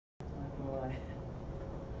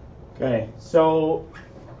Okay, so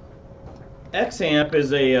XAMPP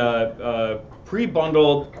is a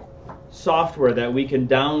pre-bundled software that we can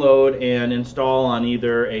download and install on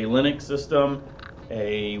either a Linux system,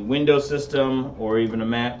 a Windows system, or even a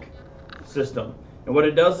Mac system. And what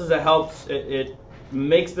it does is it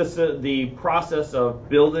makes the process of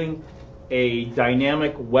building a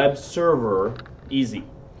dynamic web server easy.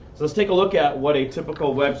 So let's take a look at what a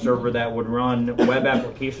typical web server that would run web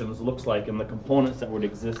applications looks like and the components that would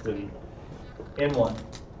exist in one.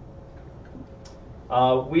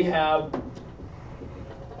 We have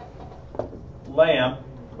LAMP,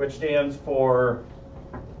 which stands for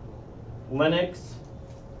Linux,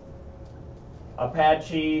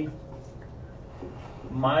 Apache,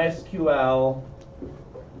 MySQL,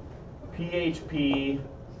 PHP,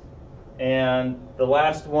 and the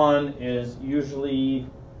last one is usually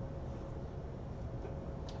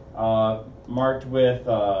marked with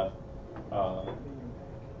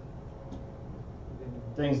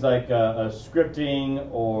things like scripting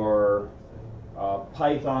or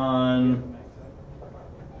Python.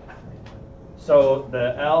 So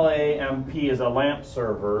the LAMP is a LAMP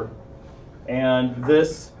server, and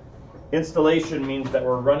this installation means that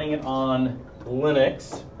we're running it on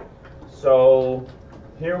Linux. So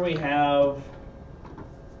here we have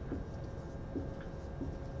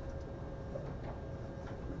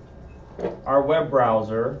our web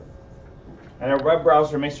browser, and our web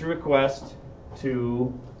browser makes a request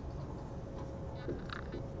to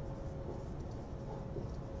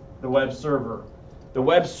the web server. The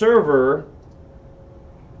web server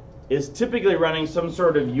is typically running some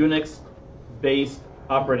sort of Unix-based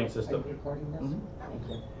operating system.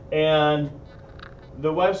 And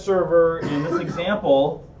the web server in this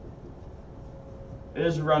example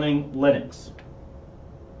is running Linux,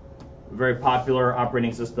 a very popular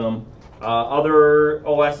operating system. Other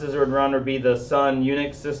OSs it would run would be the Sun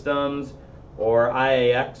Unix systems or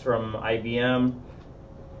IAX from IBM.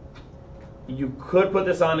 You could put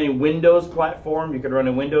this on a Windows platform. You could run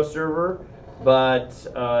a Windows server, but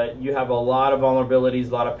you have a lot of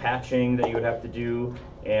vulnerabilities, a lot of patching that you would have to do,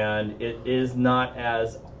 and it is not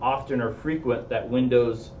as often or frequent that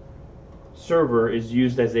Windows server is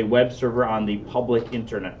used as a web server on the public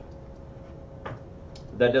internet.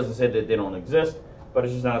 That doesn't say that they don't exist, but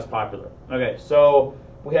it's just not as popular. Okay, so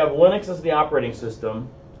we have Linux as the operating system,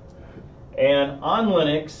 and on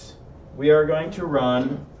Linux we are going to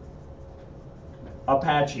run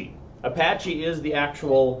Apache. Apache is the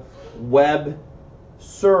actual web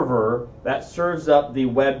server that serves up the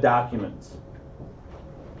web documents.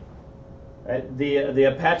 Right? The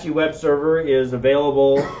Apache web server is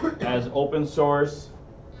available as open source,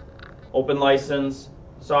 open license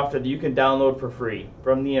software that you can download for free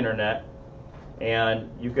from the internet, and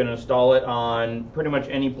you can install it on pretty much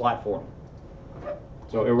any platform.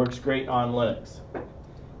 So it works great on Linux.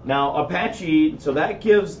 Now Apache, so that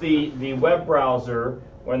gives the web browser,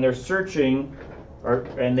 when they're searching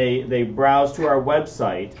and they browse to our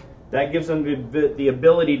website, that gives them the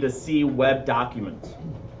ability to see web documents.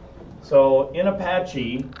 So in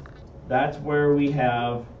Apache, that's where we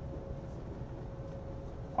have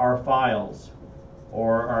our files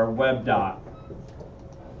or our web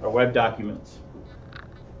documents.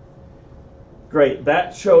 Great,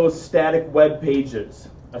 that shows static web pages.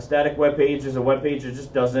 A static web page is a web page that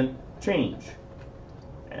just doesn't change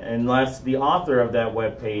unless the author of that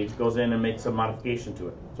web page goes in and makes a modification to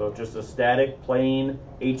it. So it's just a static, plain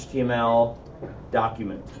HTML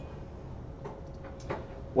document.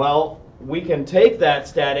 Well, we can take that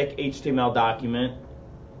static HTML document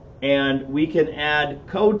and we can add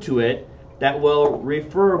code to it that will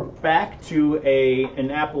refer back to an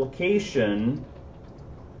application,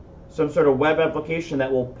 some sort of web application that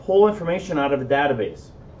will pull information out of a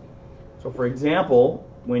database. So for example,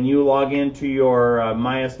 when you log into your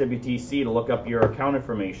MySQL to look up your account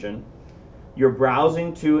information, you're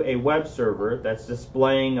browsing to a web server that's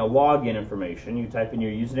displaying a login information. You type in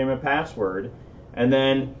your username and password, and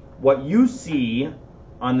then what you see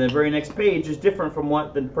on the very next page is different from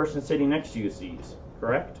what the person sitting next to you sees,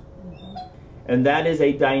 correct? And that is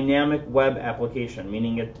a dynamic web application,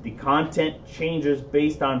 meaning the content changes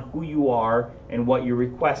based on who you are and what your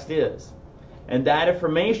request is. And that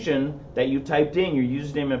information that you typed in, your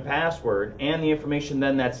username and password, and the information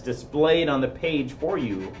then that's displayed on the page for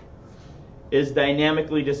you, is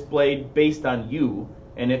dynamically displayed based on you,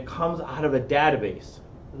 and it comes out of a database.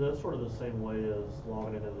 That's sort of the same way as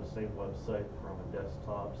logging into the same website from a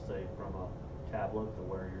desktop, say from a tablet, to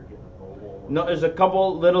where you're getting a mobile. No, there's a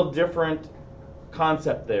couple little different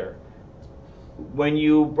concept there. When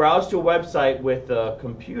you browse to a website with a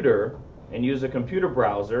computer and use a computer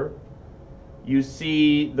browser, you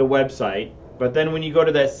see the website, but then when you go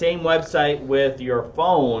to that same website with your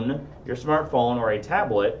phone, your smartphone or a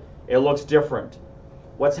tablet, it looks different.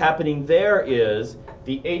 What's happening there is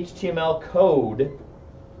the HTML code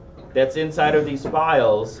that's inside of these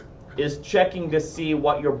files is checking to see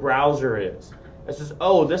what your browser is. It says,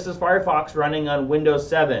 oh, this is Firefox running on Windows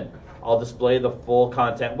 7. I'll display the full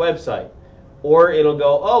content website. Or it'll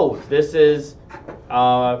go, oh, this is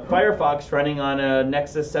Firefox running on a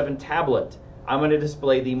Nexus 7 tablet. I'm going to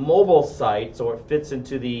display the mobile site so it fits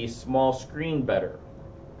into the small screen better.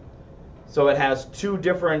 So it has two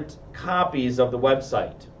different copies of the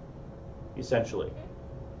website, essentially.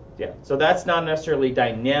 Yeah, so that's not necessarily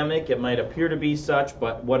dynamic. It might appear to be such,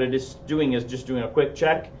 but what it is doing is just doing a quick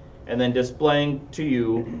check and then displaying to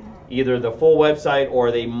you either the full website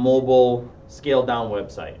or the mobile scaled down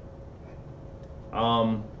website.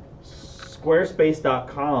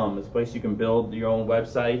 Squarespace.com is a place you can build your own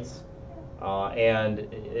websites, and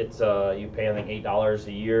it's you pay I think $8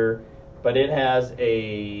 a year, but it has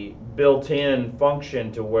a built-in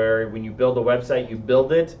function to where when you build a website, you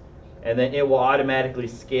build it, and then it will automatically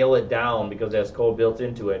scale it down because it has code built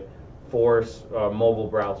into it for mobile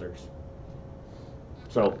browsers.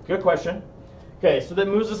 So, good question. Okay, so that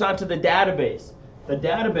moves us on to the database. The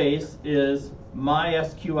database is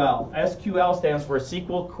MySQL. SQL stands for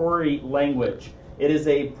SQL Query Language. It is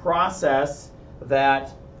a process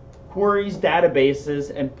that queries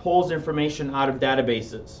databases and pulls information out of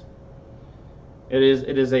databases. It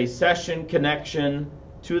is a session connection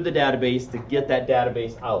to the database to get that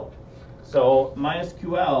database out. So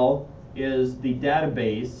MySQL is the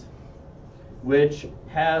database which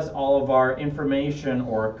has all of our information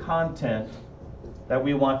or content that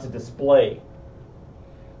we want to display.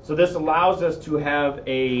 So this allows us to have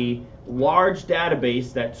a large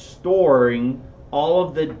database that's storing all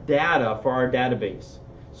of the data for our database.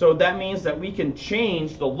 So that means that we can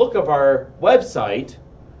change the look of our website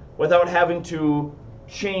without having to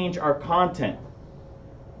change our content.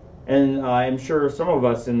 And I'm sure some of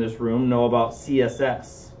us in this room know about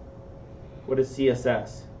CSS. What is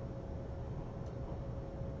CSS?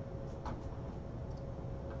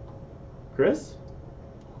 Chris?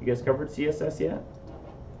 You guys covered CSS yet?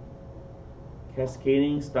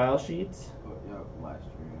 Cascading style sheets? Oh, yeah, last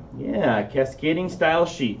year. Yeah, cascading style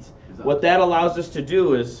sheets. What that allows us to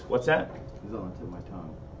do is, what's that? It's on the tip of my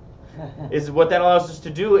tongue. Is what that allows us to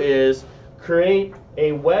do is create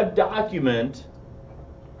a web document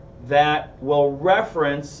that will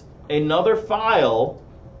reference another file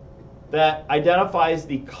that identifies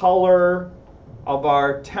the color of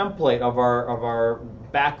our template, of our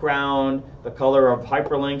background, the color of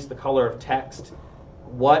hyperlinks, the color of text,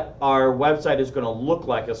 what our website is going to look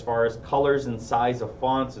like as far as colors and size of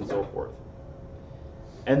fonts and so forth.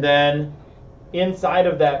 And then inside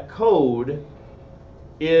of that code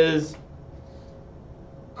is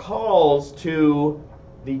calls to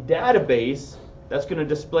the database that's going to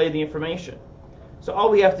display the information. So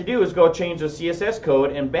all we have to do is go change the CSS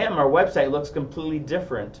code and bam, our website looks completely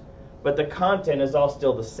different. But the content is all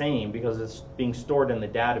still the same because it's being stored in the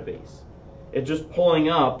database. It's just pulling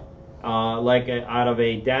up out of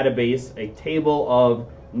a database a table of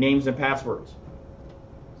names and passwords.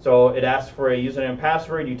 So it asks for a username and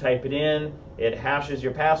password, you type it in, it hashes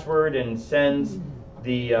your password and sends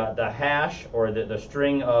the hash or the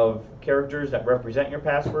string of characters that represent your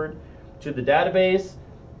password to the database.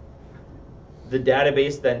 The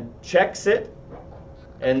database then checks it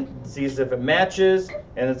and sees if it matches,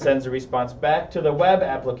 and it sends a response back to the web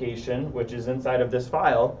application, which is inside of this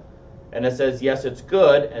file, and it says, yes, it's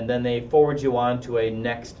good, and then they forward you on to a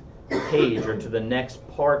next page or to the next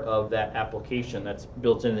part of that application that's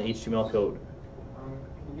built in the HTML code.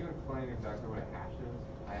 Can you explain exactly what a hash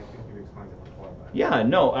is? I think you explained it before. But Yeah,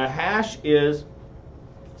 no, a hash is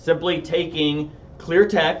simply taking clear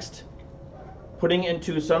text, putting it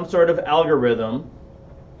into some sort of algorithm,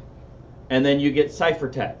 and then you get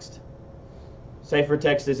ciphertext.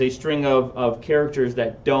 Ciphertext is a string of characters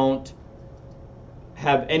that don't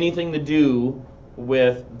have anything to do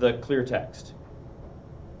with the clear text.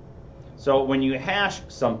 So when you hash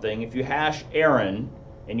something, if you hash Aaron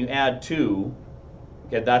and you add 2,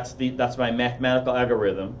 okay, that's my mathematical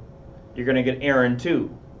algorithm, you're going to get Aaron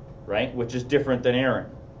 2, right? Which is different than Aaron.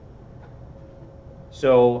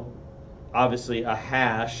 So obviously a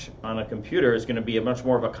hash on a computer is going to be a much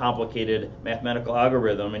more of a complicated mathematical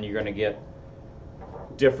algorithm, and you're going to get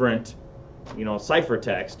different,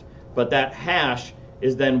 ciphertext. But that hash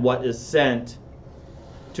is then what is sent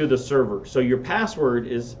to the server. So your password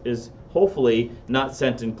is hopefully not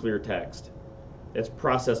sent in clear text. It's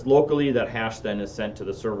processed locally. That hash then is sent to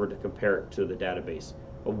the server to compare it to the database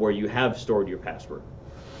of where you have stored your password.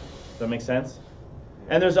 Does that make sense?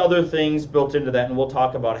 And there's other things built into that, and we'll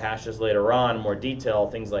talk about hashes later on in more detail,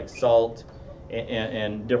 things like salt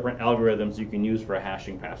and different algorithms you can use for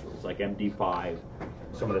hashing passwords, like MD5,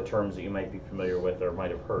 some of the terms that you might be familiar with or might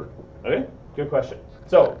have heard. Okay, good question.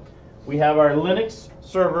 So we have our Linux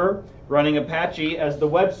server running Apache as the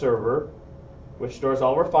web server, which stores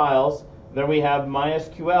all our files. Then we have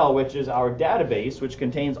MySQL, which is our database, which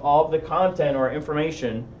contains all of the content or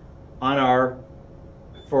information on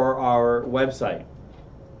for our website.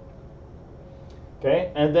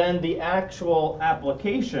 Okay, and then the actual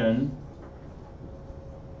application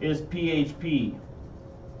is PHP.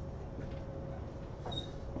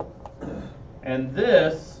 And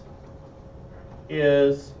this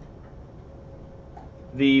is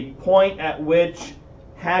the point at which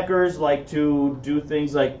hackers like to do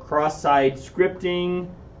things like cross-site scripting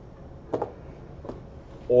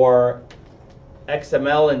or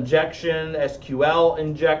XML injection, SQL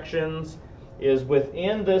injections. Is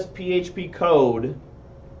within this PHP code,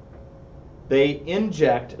 they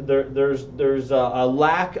inject, there's a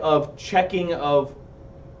lack of checking of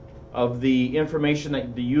the information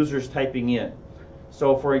that the user's typing in.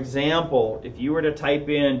 So for example, if you were to type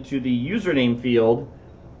into the username field,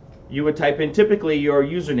 you would type in typically your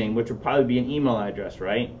username, which would probably be an email address,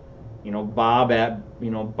 right? bob@bob.com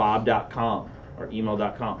or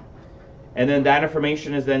email.com. And then that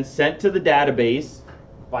information is then sent to the database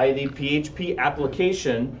by the PHP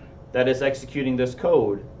application that is executing this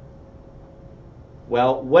code.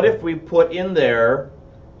 Well, what if we put in there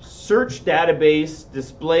search database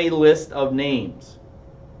display list of names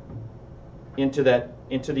into the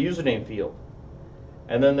username field?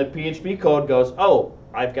 And then the PHP code goes, oh,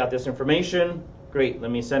 I've got this information, great,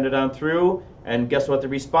 let me send it on through, and guess what the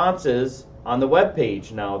response is on the web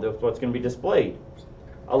page now, what's going to be displayed?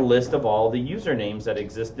 A list of all the usernames that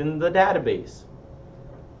exist in the database.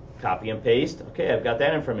 Copy and paste, okay, I've got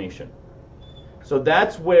that information. So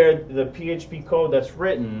that's where the PHP code that's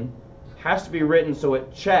written has to be written so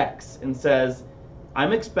it checks and says,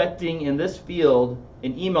 I'm expecting in this field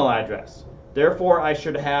an email address. Therefore, I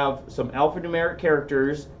should have some alphanumeric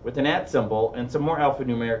characters with an @ symbol and some more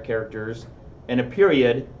alphanumeric characters and a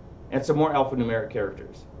period and some more alphanumeric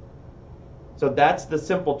characters. So that's the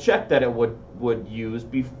simple check that it would use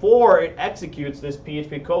before it executes this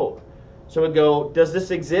PHP code. So it would go, does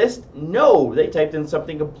this exist? No, they typed in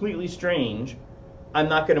something completely strange. I'm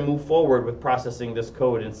not going to move forward with processing this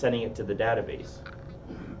code and sending it to the database.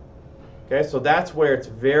 Okay, so that's where it's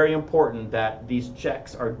very important that these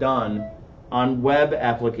checks are done on web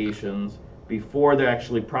applications before they're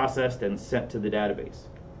actually processed and sent to the database.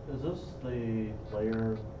 Is this the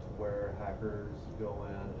layer where hackers go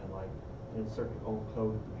in and like insert their own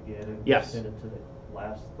code at the beginning? Yes. Send it to the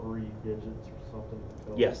last 3 digits or something?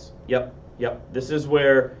 Yes. Yep. This is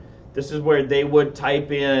where they would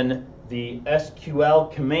type in the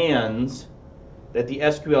SQL commands that the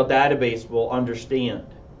SQL database will understand.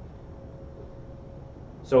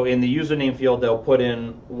 So in the username field, they'll put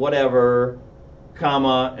in whatever,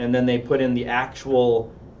 comma, and then they put in the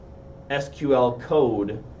actual SQL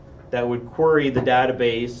code that would query the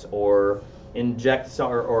database or inject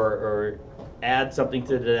or add something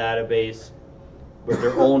to the database with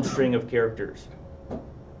their own string of characters.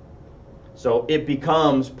 So it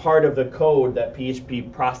becomes part of the code that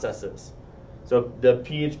PHP processes. So the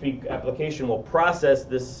PHP application will process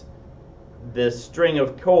this string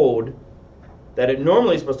of code that it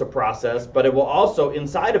normally is supposed to process, but it will also,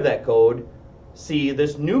 inside of that code, see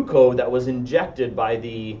this new code that was injected by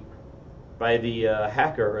the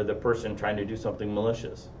hacker or the person trying to do something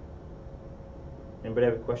malicious. Anybody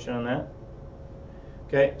have a question on that?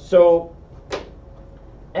 Okay, so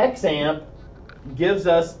XAMPP gives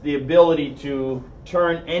us the ability to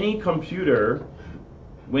turn any computer,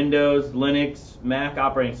 Windows, Linux, Mac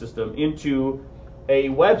operating system, into a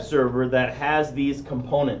web server that has these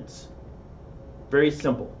components. Very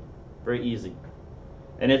simple, very easy.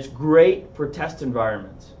 And it's great for test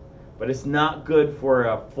environments, but it's not good for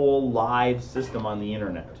a full live system on the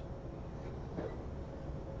internet.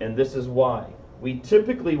 And this is why. We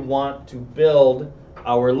typically want to build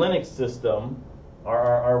our Linux system,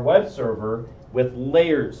 our web server, with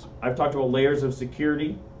layers. I've talked about layers of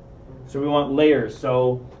security. So we want layers.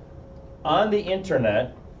 So on the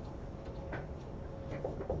internet,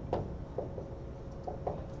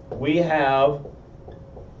 we have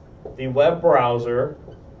the web browser.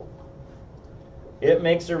 It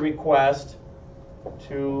makes a request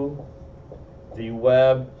to the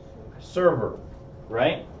web server,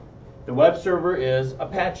 right? The web server is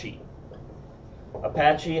Apache.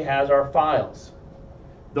 Apache has our files.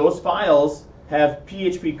 Those files have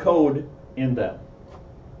PHP code in them.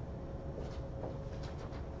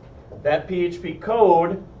 That PHP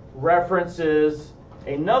code references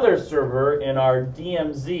another server in our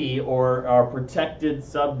DMZ, or our protected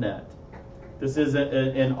subnet. This is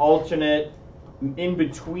an alternate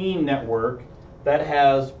in-between network that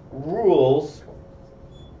has rules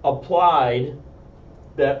applied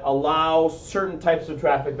that allow certain types of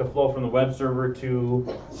traffic to flow from the web server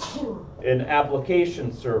to an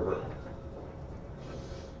application server.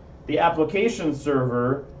 The application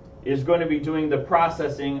server is going to be doing the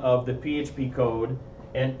processing of the PHP code,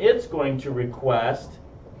 and it's going to request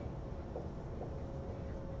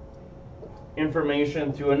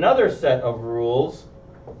information through another set of rules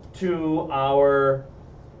to our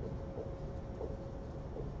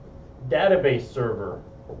database server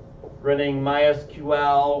running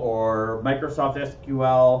MySQL or Microsoft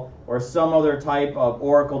SQL or some other type of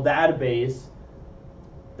Oracle database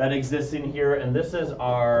that exists in here. And this is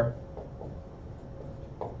our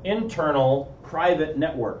internal private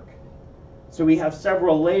network. So we have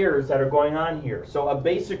several layers that are going on here. So a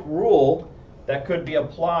basic rule that could be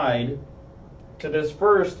applied to this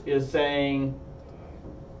first is saying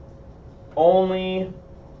only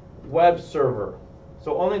web server.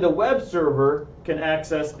 So only the web server can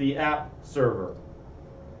access the app server.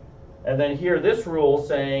 And then here this rule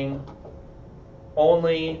saying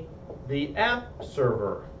only the app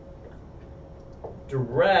server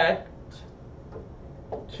direct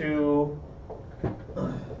to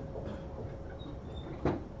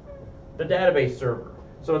the database server.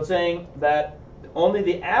 So it's saying that only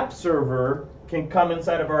the app server can come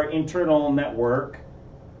inside of our internal network,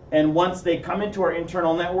 and once they come into our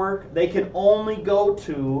internal network, they can only go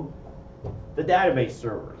to the database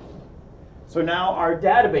server. So now our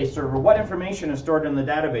database server, what information is stored in the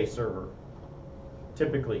database server?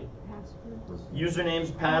 Typically,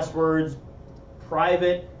 usernames, passwords,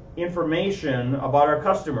 private information about our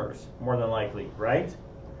customers, more than likely, right?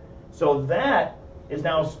 So that is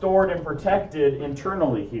now stored and protected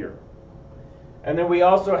internally here. And then we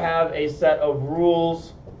also have a set of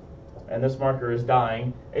rules, and this marker is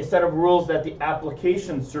dying, a set of rules that the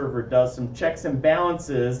application server does some checks and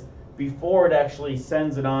balances before it actually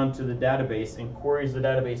sends it on to the database and queries the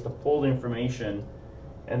database to pull the information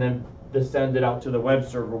and then to send it out to the web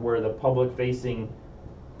server where the public-facing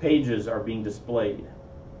pages are being displayed.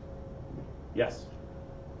 Yes?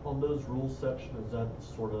 On those rules section, is that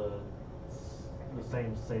sort of the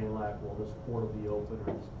same saying like, well, this port will be open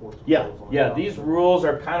or this port's closed? Yeah. These rules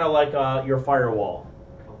are kind of like your firewall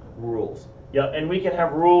rules. Yeah, and we can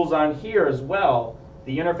have rules on here as well.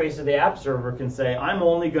 The interface of the app server can say, I'm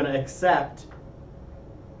only going to accept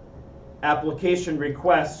application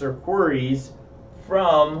requests or queries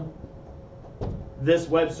from this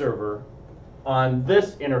web server on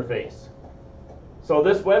this interface. So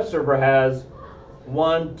this web server has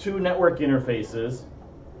 2 network interfaces,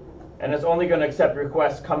 and it's only going to accept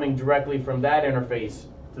requests coming directly from that interface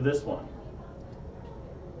to this one.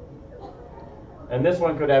 And this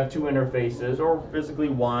one could have 2 interfaces, or physically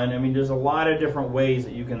 1. I mean, there's a lot of different ways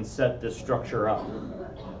that you can set this structure up.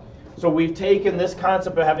 So we've taken this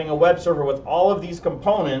concept of having a web server with all of these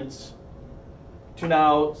components to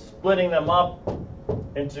now splitting them up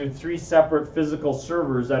into 3 separate physical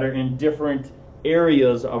servers that are in different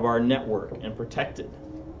areas of our network and protected.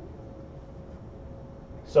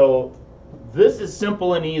 So this is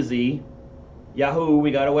simple and easy. Yahoo,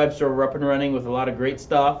 we got a web server up and running with a lot of great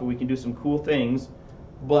stuff, and we can do some cool things.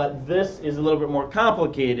 But this is a little bit more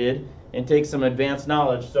complicated and takes some advanced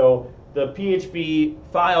knowledge. So the PHP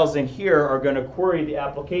files in here are going to query the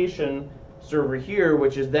application server here,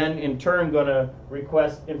 which is then in turn going to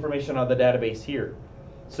request information on the database here.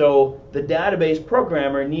 So the database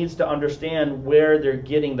programmer needs to understand where they're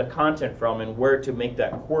getting the content from and where to make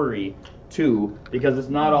that query to, because it's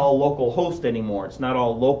not all local host anymore. It's not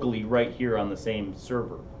all locally right here on the same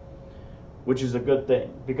server, which is a good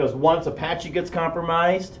thing, because once Apache gets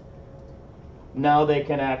compromised, now they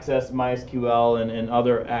can access MySQL and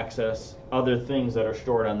other things that are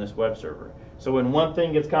stored on this web server. So when one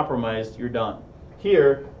thing gets compromised, you're done.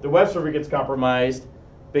 Here, the web server gets compromised,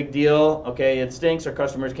 big deal, okay, it stinks, our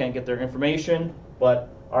customers can't get their information, but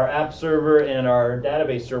our app server and our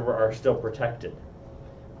database server are still protected.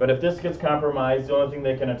 But if this gets compromised, the only thing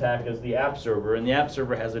they can attack is the app server, and the app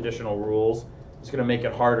server has additional rules. It's going to make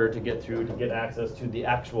it harder to get through, to get access to the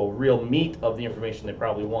actual real meat of the information they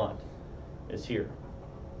probably want is here.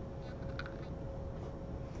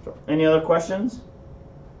 So, any other questions?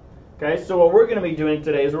 Okay, so what we're going to be doing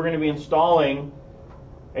today is we're going to be installing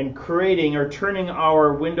and creating or turning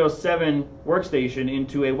our Windows 7 workstation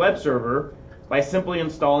into a web server by simply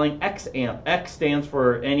installing XAMPP. X stands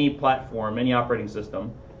for any platform, any operating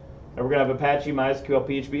system. And we're going to have Apache, MySQL,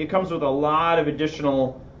 PHP. It comes with a lot of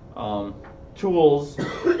additional tools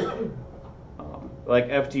like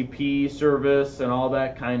FTP service and all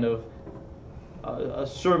that kind of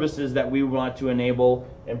services that we want to enable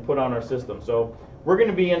and put on our system. So we're going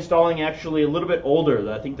to be installing actually a little bit older.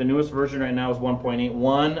 I think the newest version right now is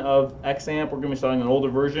 1.81 of XAMPP. We're going to be installing an older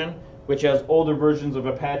version, which has older versions of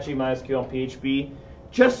Apache, MySQL, and PHP,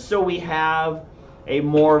 just so we have a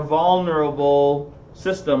more vulnerable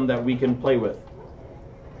system that we can play with.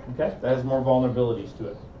 Okay, that has more vulnerabilities to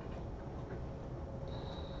it.